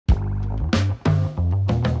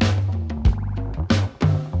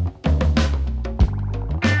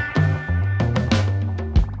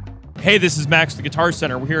Hey, this is Max, the Guitar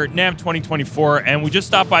Center. We're here at NAMM 2024, and we just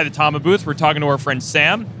stopped by the TAMA booth. We're talking to our friend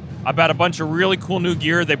Sam about a bunch of really cool new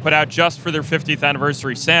gear they put out just for their 50th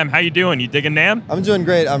anniversary. Sam, how you doing? You digging NAMM? I'm doing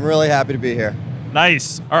great. I'm really happy to be here.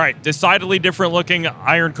 Nice. All right, decidedly different looking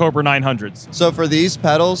Iron Cobra 900s. So for these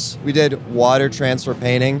pedals, we did water transfer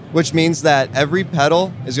painting, which means that every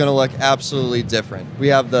pedal is going to look absolutely different. We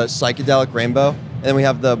have the psychedelic rainbow, and then we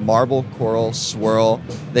have the marble coral swirl.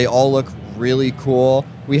 They all look really cool.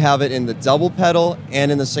 We have it in the double pedal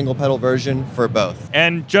and in the single pedal version for both.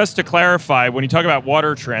 And just to clarify, when you talk about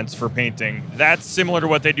water transfer painting, that's similar to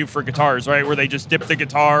what they do for guitars, right? Where they just dip the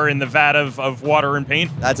guitar in the vat of water and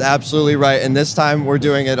paint? That's absolutely right. And this time we're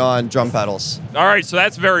doing it on drum pedals. All right, so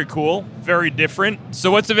that's very cool, very different. So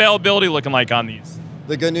what's availability looking like on these?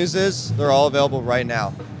 The good news is they're all available right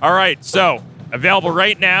now. All right, so available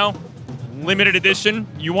right now. Limited edition.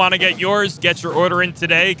 You want to get yours, get your order in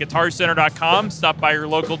today, guitarcenter.com. Stop by your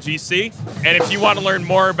local GC. And if you want to learn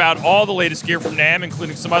more about all the latest gear from NAMM,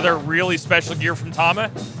 including some other really special gear from TAMA,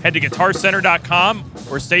 head to guitarcenter.com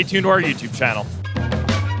or stay tuned to our YouTube channel.